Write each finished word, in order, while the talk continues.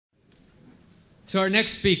So our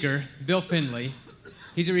next speaker, Bill Finlay,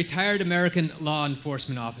 he's a retired American law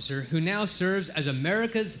enforcement officer who now serves as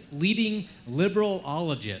America's leading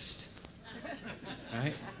liberalologist.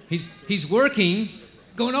 Right? He's working,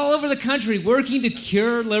 going all over the country, working to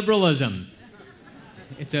cure liberalism.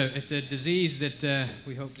 It's a disease that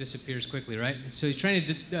we hope disappears quickly, right? So he's trying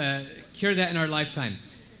to cure that in our lifetime.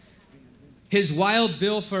 His Wild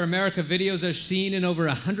Bill for America videos are seen in over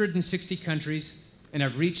 160 countries and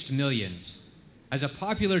have reached millions. As a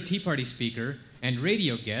popular Tea Party speaker and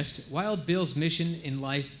radio guest, Wild Bill's mission in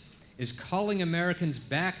life is calling Americans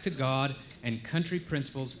back to God and country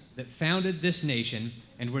principles that founded this nation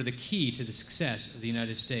and were the key to the success of the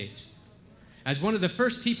United States. As one of the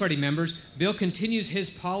first Tea Party members, Bill continues his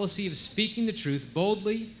policy of speaking the truth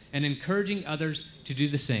boldly and encouraging others to do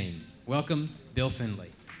the same. Welcome, Bill Finlay.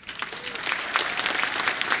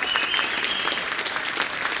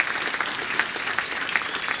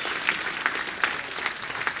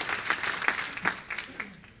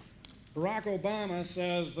 Barack Obama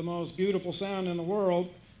says the most beautiful sound in the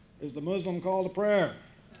world is the Muslim call to prayer.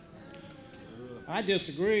 I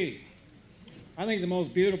disagree. I think the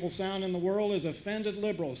most beautiful sound in the world is offended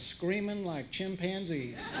liberals screaming like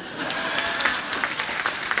chimpanzees.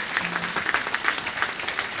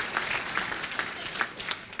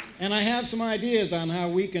 And I have some ideas on how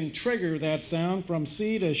we can trigger that sound from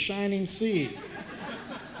sea to shining sea.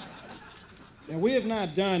 And we have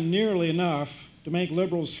not done nearly enough to make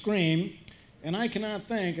liberals scream, and I cannot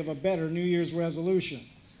think of a better New Year's resolution.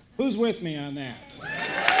 Who's with me on that?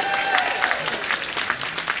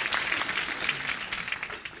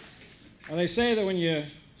 Well, they say that when you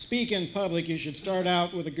speak in public, you should start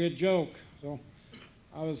out with a good joke. So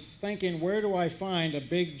I was thinking, where do I find a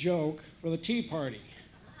big joke for the Tea Party?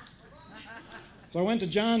 So I went to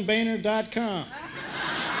johnboehner.com.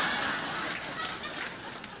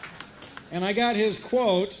 And I got his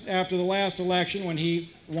quote after the last election when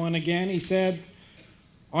he won again. He said,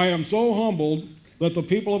 "I am so humbled that the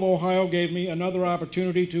people of Ohio gave me another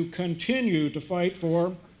opportunity to continue to fight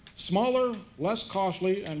for smaller, less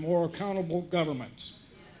costly, and more accountable governments."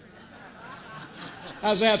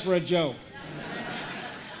 How's that for a joke?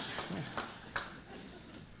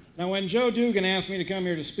 Now, when Joe Dugan asked me to come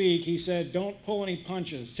here to speak, he said, "Don't pull any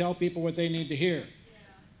punches. Tell people what they need to hear."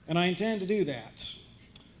 And I intend to do that.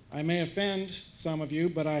 I may offend some of you,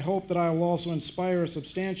 but I hope that I will also inspire a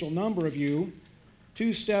substantial number of you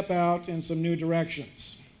to step out in some new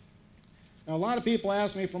directions. Now, a lot of people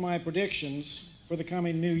ask me for my predictions for the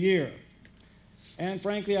coming new year. And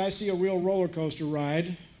frankly, I see a real roller coaster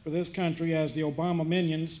ride for this country as the Obama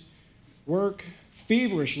minions work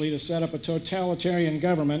feverishly to set up a totalitarian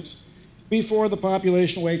government before the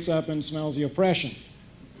population wakes up and smells the oppression.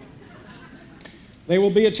 They will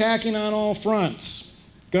be attacking on all fronts: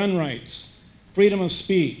 gun rights, freedom of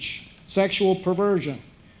speech, sexual perversion,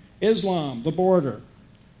 Islam, the border,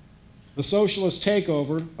 the socialist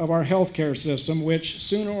takeover of our healthcare system, which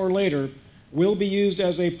sooner or later will be used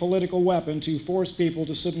as a political weapon to force people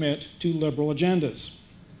to submit to liberal agendas.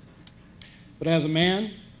 But as a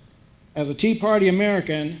man, as a Tea Party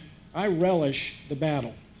American, I relish the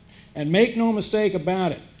battle. And make no mistake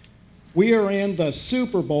about it, we are in the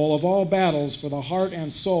Super Bowl of all battles for the heart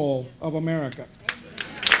and soul of America.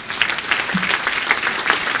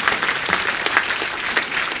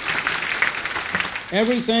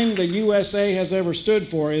 Everything the USA has ever stood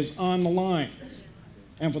for is on the line.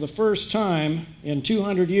 And for the first time in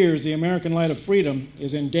 200 years, the American light of freedom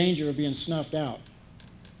is in danger of being snuffed out.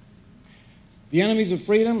 The enemies of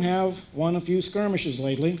freedom have won a few skirmishes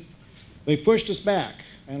lately. They've pushed us back,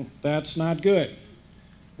 and that's not good.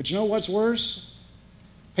 But you know what's worse?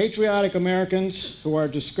 Patriotic Americans who are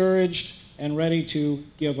discouraged and ready to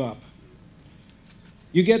give up.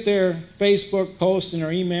 You get their Facebook posts and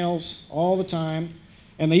their emails all the time,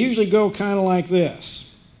 and they usually go kind of like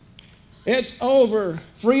this: "It's over.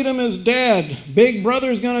 Freedom is dead. Big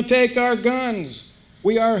Brother's going to take our guns.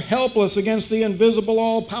 We are helpless against the invisible,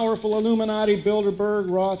 all-powerful Illuminati, Bilderberg,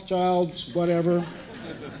 Rothschilds, whatever,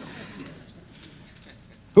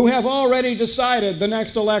 who have already decided the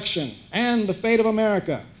next election and the fate of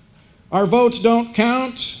America. Our votes don't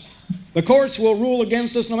count. The courts will rule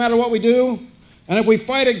against us no matter what we do. And if we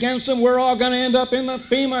fight against them, we're all going to end up in the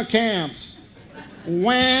FEMA camps."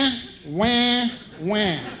 Wah, wah,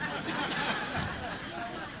 wah.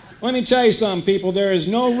 Let me tell you something, people. There is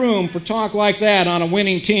no room for talk like that on a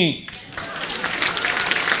winning team.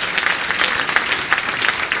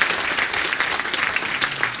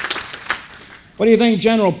 What do you think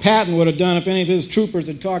General Patton would have done if any of his troopers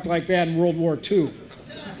had talked like that in World War II?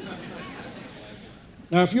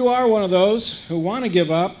 Now, if you are one of those who want to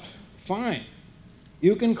give up, fine.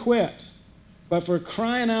 You can quit. But for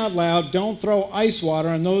crying out loud, don't throw ice water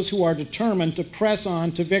on those who are determined to press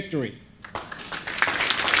on to victory.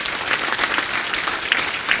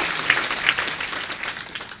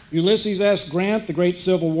 Ulysses S. Grant, the great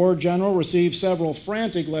Civil War general, received several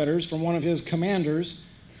frantic letters from one of his commanders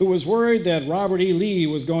who was worried that Robert E. Lee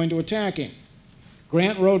was going to attack him.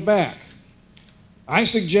 Grant wrote back, "I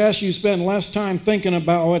suggest you spend less time thinking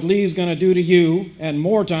about what Lee's going to do to you and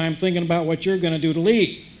more time thinking about what you're going to do to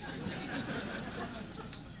Lee."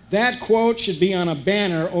 That quote should be on a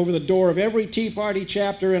banner over the door of every Tea Party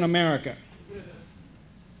chapter in America.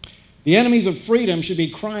 The enemies of freedom should be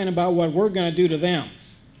crying about what we're going to do to them,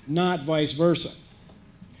 not vice versa.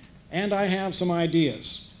 And I have some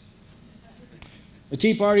ideas. The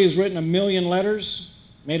Tea Party has written 1 million letters,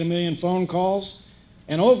 made 1 million phone calls,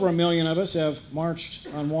 and over 1 million of us have marched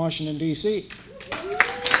on Washington, D.C.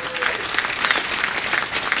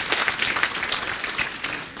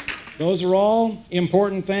 Those are all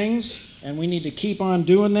important things, and we need to keep on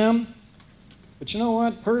doing them. But you know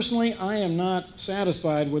what? Personally, I am not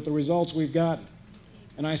satisfied with the results we've gotten.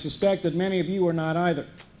 And I suspect that many of you are not either.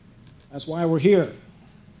 That's why we're here.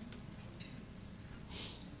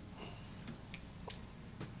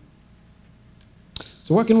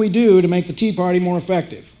 So what can we do to make the Tea Party more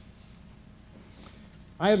effective?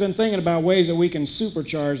 I have been thinking about ways that we can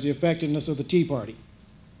supercharge the effectiveness of the Tea Party.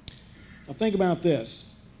 Now think about this.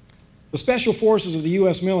 The special forces of the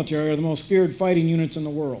U.S. military are the most feared fighting units in the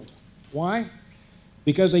world. Why?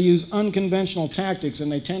 Because they use unconventional tactics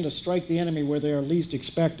and they tend to strike the enemy where they are least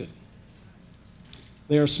expected.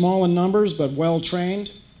 They are small in numbers but well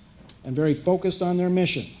trained and very focused on their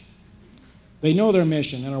mission. They know their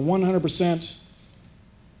mission and are 100%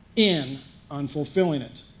 in on fulfilling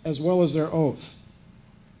it, as well as their oath.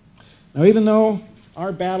 Now, even though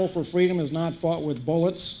our battle for freedom is not fought with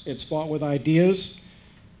bullets, it's fought with ideas,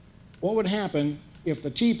 what would happen if the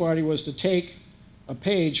Tea Party was to take a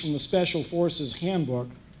page from the Special Forces Handbook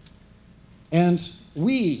and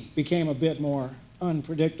we became a bit more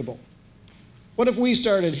unpredictable? What if we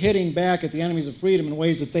started hitting back at the enemies of freedom in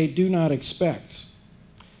ways that they do not expect?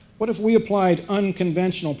 What if we applied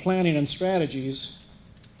unconventional planning and strategies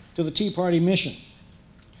to the Tea Party mission?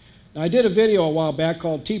 Now, I did a video a while back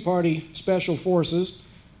called Tea Party Special Forces,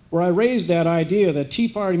 where I raised that idea that Tea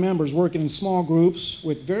Party members working in small groups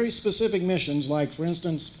with very specific missions, like, for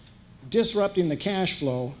instance, disrupting the cash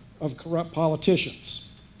flow of corrupt politicians.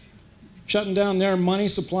 Shutting down their money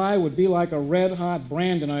supply would be like a red-hot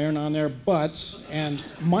branding iron on their butts and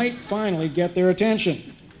might finally get their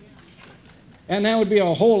attention. And that would be a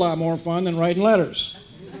whole lot more fun than writing letters.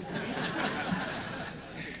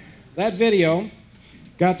 That video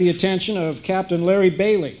got the attention of Captain Larry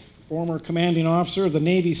Bailey, former commanding officer of the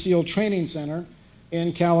Navy SEAL Training Center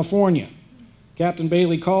in California. Captain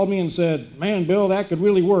Bailey called me and said, "Man, Bill, that could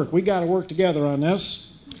really work. We got to work together on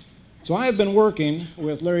this." So I have been working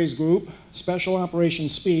with Larry's group, Special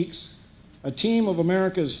Operations Speaks, a team of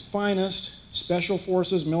America's finest Special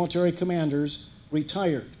Forces military commanders,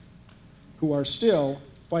 retired, who are still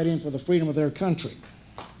fighting for the freedom of their country.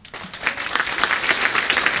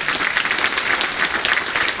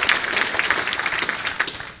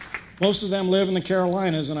 Most of them live in the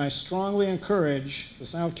Carolinas, and I strongly encourage the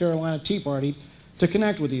South Carolina Tea Party to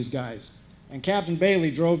connect with these guys. And Captain Bailey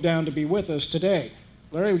drove down to be with us today.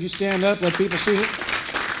 Larry, would you stand up, let people see it?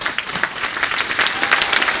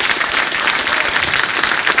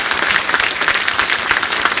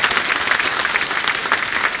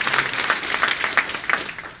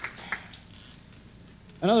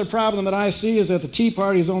 Another problem that I see is that the Tea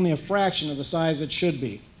Party is only a fraction of the size it should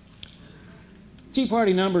be. Tea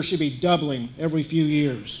Party numbers should be doubling every few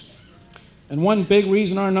years. And one big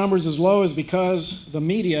reason our numbers is low is because the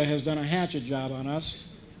media has done a hatchet job on us.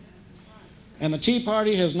 And the Tea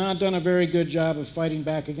Party has not done a very good job of fighting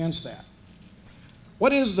back against that.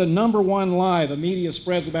 What is the number one lie the media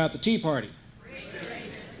spreads about the Tea Party?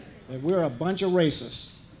 Racist. That we're a bunch of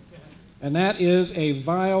racists. And that is a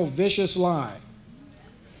vile, vicious lie.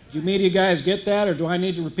 Do you media guys get that, or do I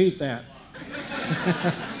need to repeat that?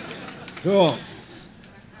 Cool.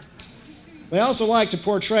 They also like to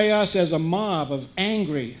portray us as a mob of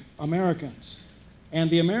angry Americans. And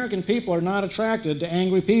the American people are not attracted to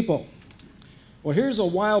angry people. Well, here's a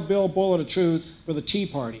Wild Bill bullet of truth for the Tea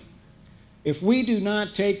Party. If we do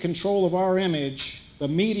not take control of our image, the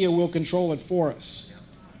media will control it for us.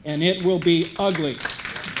 And it will be ugly.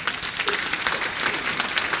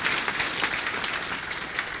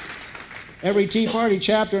 Every Tea Party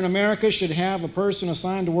chapter in America should have a person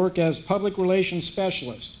assigned to work as public relations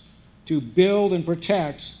specialist to build and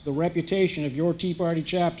protect the reputation of your Tea Party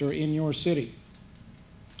chapter in your city.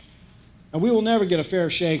 And we will never get a fair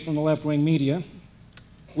shake from the left-wing media.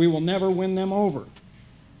 We will never win them over.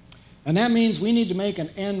 And that means we need to make an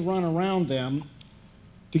end run around them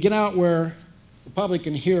to get out where the public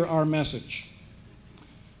can hear our message.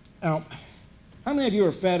 Now, how many of you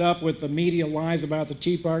are fed up with the media lies about the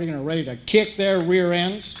Tea Party and are ready to kick their rear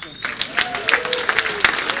ends?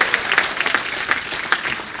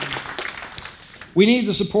 We need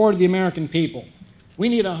the support of the American people. We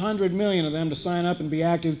need 100 million of them to sign up and be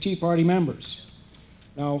active Tea Party members.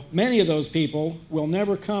 Now, many of those people will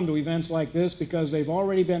never come to events like this because they've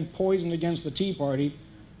already been poisoned against the Tea Party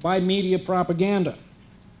by media propaganda.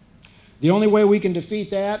 The only way we can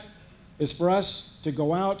defeat that is for us to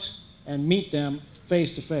go out and meet them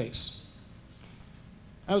face to face.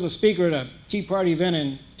 I was a speaker at a Tea Party event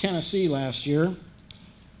in Tennessee last year,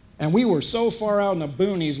 and we were so far out in the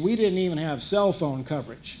boonies, we didn't even have cell phone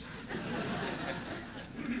coverage.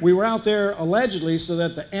 We were out there allegedly so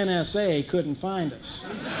that the NSA couldn't find us.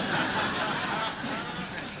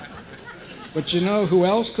 But you know who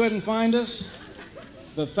else couldn't find us?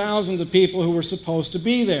 The thousands of people who were supposed to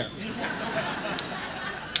be there.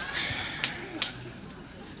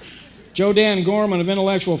 Joe Dan Gorman of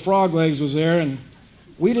Intellectual Frog Legs was there, and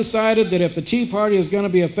we decided that if the Tea Party is going to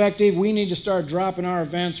be effective, we need to start dropping our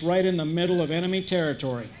events right in the middle of enemy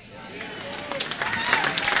territory.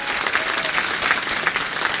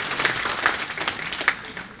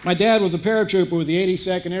 My dad was a paratrooper with the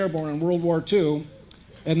 82nd Airborne in World War II,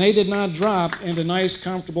 and they did not drop into nice,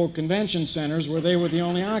 comfortable convention centers where they were the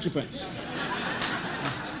only occupants.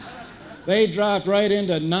 They dropped right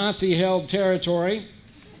into Nazi-held territory,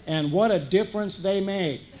 and what a difference they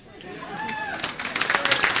made.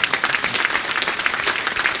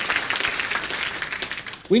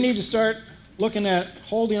 We need to start looking at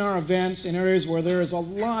holding our events in areas where there is a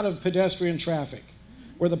lot of pedestrian traffic,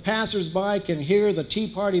 where the passersby can hear the Tea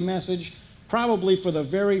Party message probably for the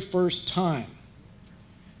very first time.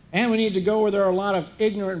 And we need to go where there are a lot of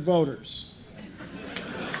ignorant voters.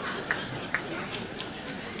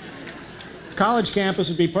 College campus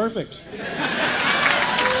would be perfect.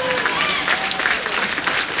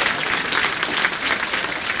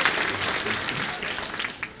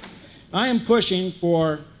 I am pushing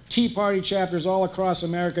for Tea Party chapters all across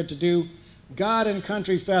America to do God and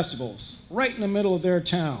Country festivals right in the middle of their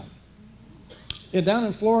town. Yeah, down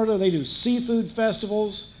in Florida, they do seafood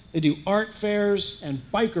festivals, they do art fairs and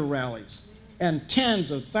biker rallies, and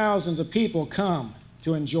tens of thousands of people come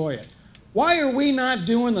to enjoy it. Why are we not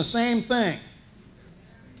doing the same thing?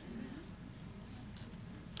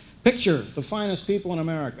 Picture the finest people in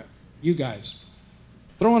America, you guys,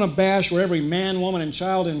 throwing a bash where every man, woman, and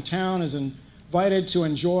child in town is invited to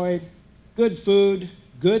enjoy good food,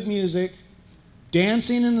 good music,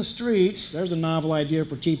 dancing in the streets, there's a novel idea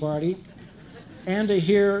for Tea Party, and to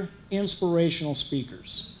hear inspirational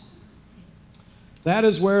speakers. That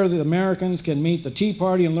is where the Americans can meet the Tea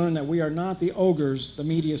Party and learn that we are not the ogres the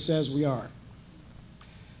media says we are.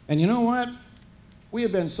 And you know what? We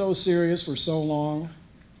have been so serious for so long,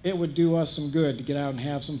 it would do us some good to get out and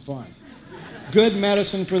have some fun. Good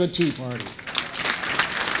medicine for the Tea Party.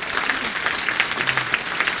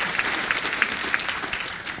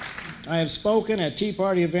 I have spoken at Tea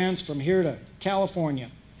Party events from here to California,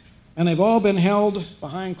 and they've all been held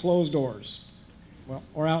behind closed doors, well,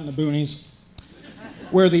 or out in the boonies,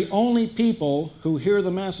 where the only people who hear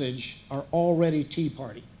the message are already Tea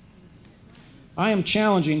Party. I am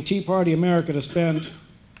challenging Tea Party America to spend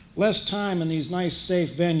less time in these nice,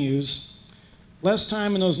 safe venues, less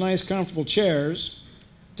time in those nice, comfortable chairs,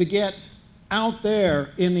 to get out there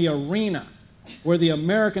in the arena where the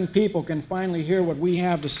American people can finally hear what we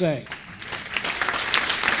have to say.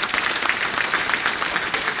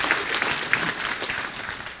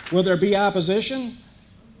 Will there be opposition?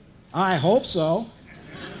 I hope so,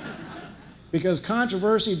 because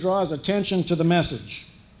controversy draws attention to the message.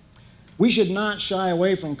 We should not shy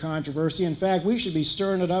away from controversy. In fact, we should be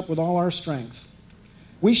stirring it up with all our strength.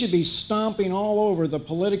 We should be stomping all over the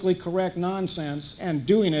politically correct nonsense and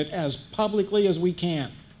doing it as publicly as we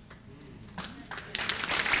can.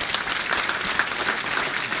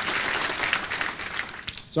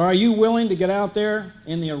 So are you willing to get out there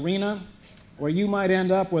in the arena where you might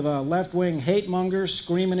end up with a left-wing hate monger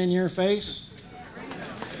screaming in your face?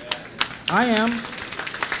 I am.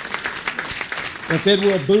 If it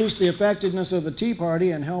will boost the effectiveness of the Tea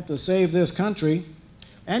Party and help to save this country.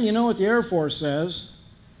 And you know what the Air Force says?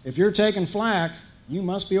 If you're taking flack, you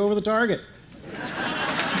must be over the target.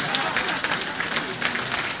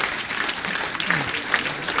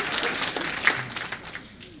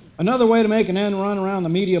 Another way to make an end run around the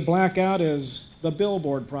media blackout is the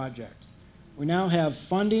Billboard Project. We now have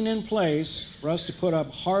funding in place for us to put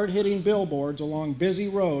up hard-hitting billboards along busy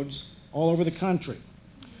roads all over the country.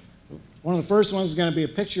 One of the first ones is going to be a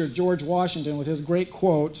picture of George Washington with his great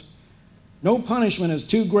quote, "No punishment is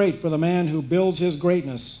too great for the man who builds his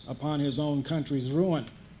greatness upon his own country's ruin."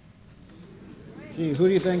 Gee, who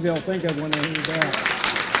do you think they'll think of when they hear that?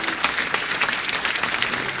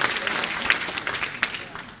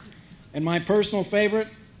 And my personal favorite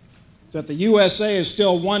is that the USA is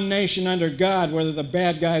still one nation under God, whether the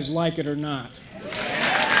bad guys like it or not.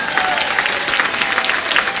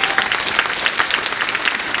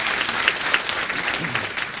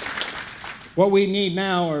 What we need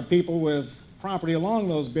now are people with property along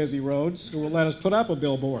those busy roads who will let us put up a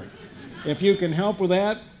billboard. If you can help with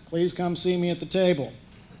that, please come see me at the table.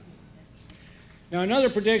 Now, another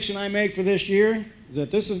prediction I make for this year is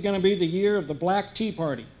that this is going to be the year of the Black Tea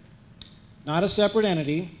Party. Not a separate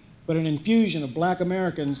entity, but an infusion of Black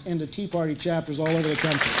Americans into Tea Party chapters all over the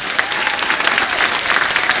country.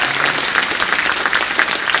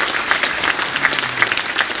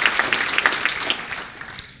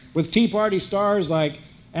 With Tea Party stars like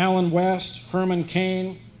Alan West, Herman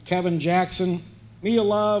Cain, Kevin Jackson, Mia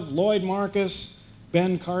Love, Lloyd Marcus,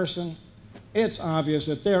 Ben Carson, it's obvious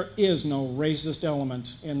that there is no racist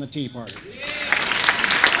element in the Tea Party.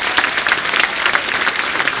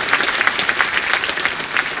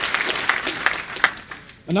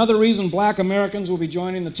 Another reason Black Americans will be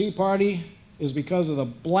joining the Tea Party is because of the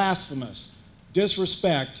blasphemous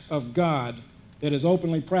disrespect of God that is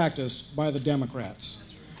openly practiced by the Democrats.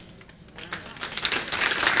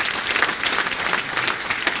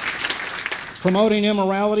 Promoting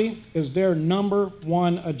immorality is their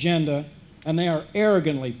 #1 agenda, and they are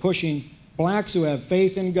arrogantly pushing blacks who have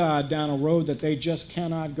faith in God down a road that they just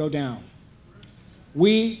cannot go down.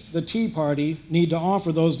 We, the Tea Party, need to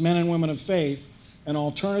offer those men and women of faith an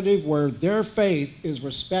alternative where their faith is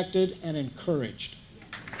respected and encouraged.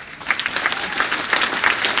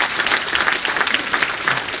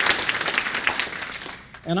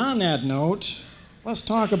 And on that note, let's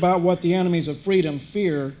talk about what the enemies of freedom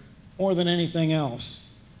fear more than anything else.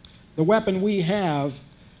 The weapon we have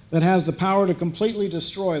that has the power to completely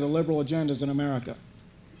destroy the liberal agendas in America.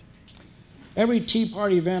 Every Tea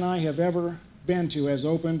Party event I have ever been to has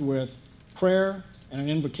opened with prayer and an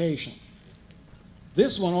invocation.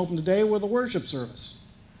 This one opened today with a worship service.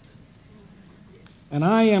 And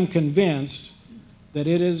I am convinced that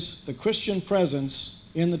it is the Christian presence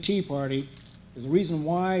in the Tea Party is the reason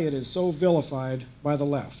why it is so vilified by the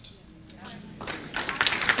left.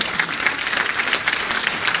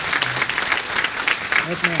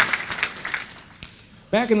 Yes, ma'am.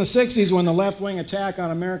 Back in the 60s, when the left-wing attack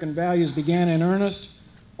on American values began in earnest,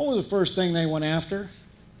 what was the first thing they went after?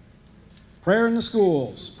 Prayer in the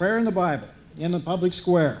schools, prayer in the Bible, in the public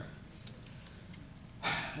square.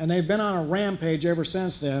 And they've been on a rampage ever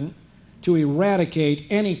since then to eradicate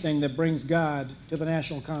anything that brings God to the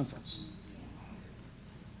national conference.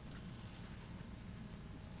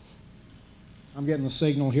 I'm getting the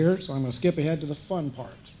signal here, so I'm going to skip ahead to the fun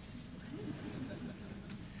part.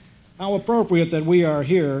 How appropriate that we are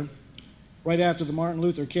here right after the Martin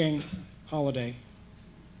Luther King holiday.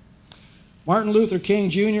 Martin Luther King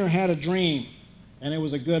Jr. had a dream, and it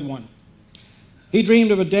was a good one. He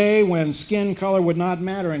dreamed of a day when skin color would not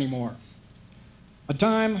matter anymore. A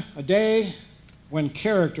day when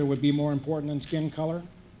character would be more important than skin color.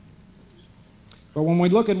 But when we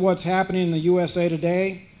look at what's happening in the USA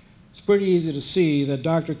today, it's pretty easy to see that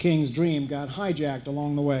Dr. King's dream got hijacked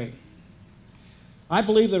along the way. I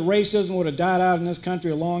believe that racism would have died out in this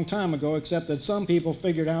country a long time ago, except that some people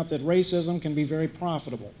figured out that racism can be very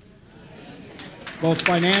profitable, both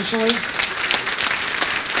financially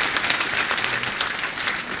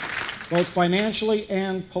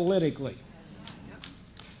and politically.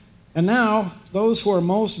 And now, those who are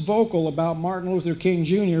most vocal about Martin Luther King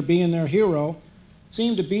Jr. being their hero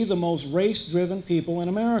seem to be the most race-driven people in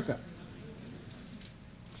America.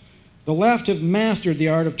 The left have mastered the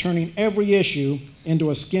art of turning every issue into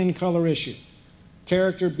a skin color issue.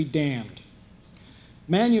 Character be damned.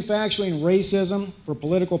 Manufacturing racism for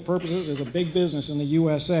political purposes is a big business in the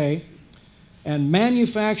USA, and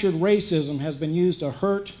manufactured racism has been used to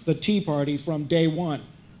hurt the Tea Party from day one.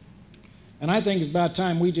 And I think it's about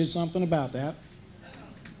time we did something about that.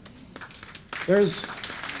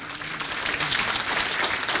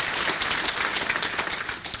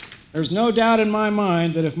 There's no doubt in my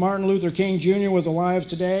mind that if Martin Luther King Jr. was alive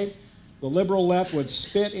today, the liberal left would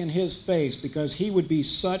spit in his face because he would be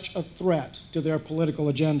such a threat to their political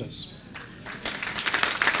agendas.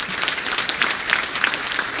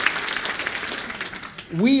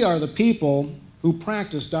 We are the people who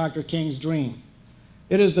practiced Dr. King's dream.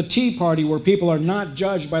 It is the Tea Party where people are not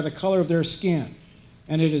judged by the color of their skin.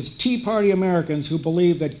 And it is Tea Party Americans who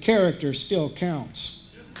believe that character still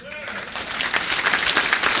counts.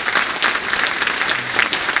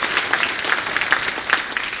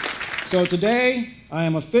 So today, I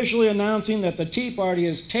am officially announcing that the Tea Party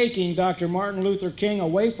is taking Dr. Martin Luther King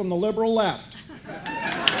away from the liberal left.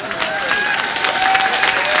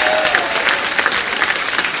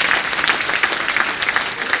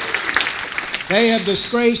 They have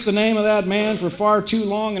disgraced the name of that man for far too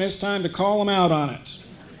long, and it's time to call him out on it.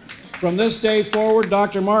 From this day forward,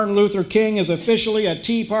 Dr. Martin Luther King is officially a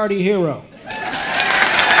Tea Party hero.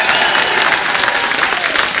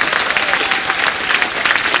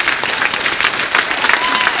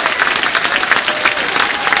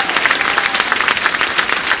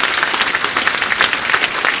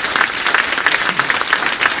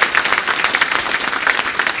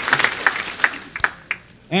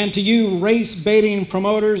 And to you race-baiting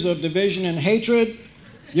promoters of division and hatred,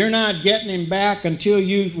 you're not getting him back until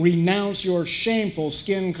you renounce your shameful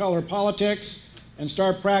skin color politics and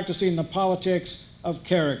start practicing the politics of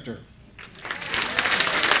character.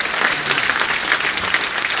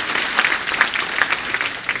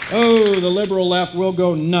 Oh, the liberal left will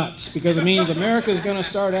go nuts because it means America's going to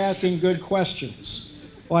start asking good questions.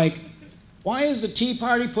 Like, why is the Tea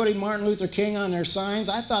Party putting Martin Luther King on their signs?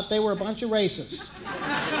 I thought they were a bunch of racists.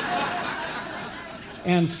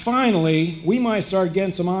 And finally, we might start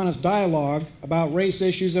getting some honest dialogue about race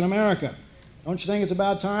issues in America. Don't you think it's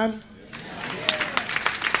about time?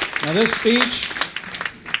 Now, this speech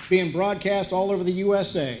is being broadcast all over the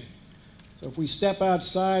USA. So if we step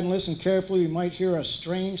outside and listen carefully, we might hear a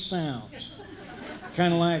strange sound,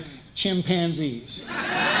 kind of like chimpanzees.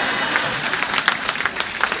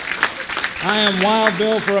 I am Wild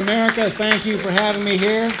Bill for America. Thank you for having me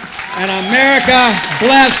here. And America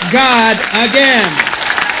bless God again.